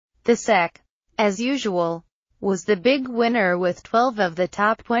The SEC, as usual, was the big winner with 12 of the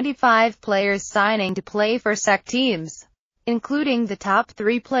top 25 players signing to play for SEC teams, including the top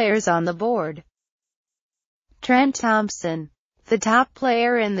 3 players on the board. Trent Thompson, the top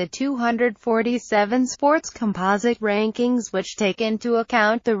player in the 247 sports composite rankings, which take into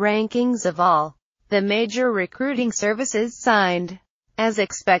account the rankings of all the major recruiting services, signed, as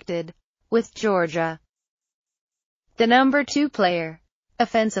expected, with Georgia. The number 2 player,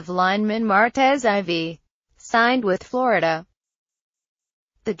 offensive lineman Martez Ivey, signed with Florida.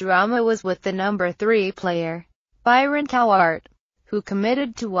 The drama was with the number 3 player, Byron Cowart, who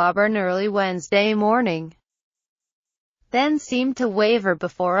committed to Auburn early Wednesday morning, then seemed to waver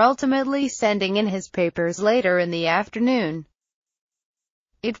before ultimately sending in his papers later in the afternoon.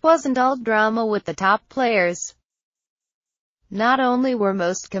 It wasn't all drama with the top players. Not only were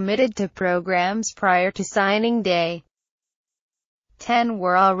most committed to programs prior to signing day, 10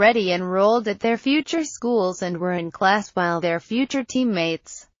 were already enrolled at their future schools and were in class while their future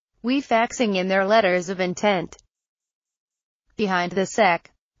teammates were faxing in their letters of intent. Behind the SEC,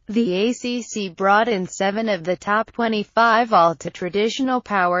 the ACC brought in 7 of the top 25 all to traditional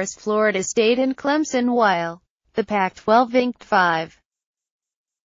powers Florida State and Clemson, while the Pac-12 inked 5.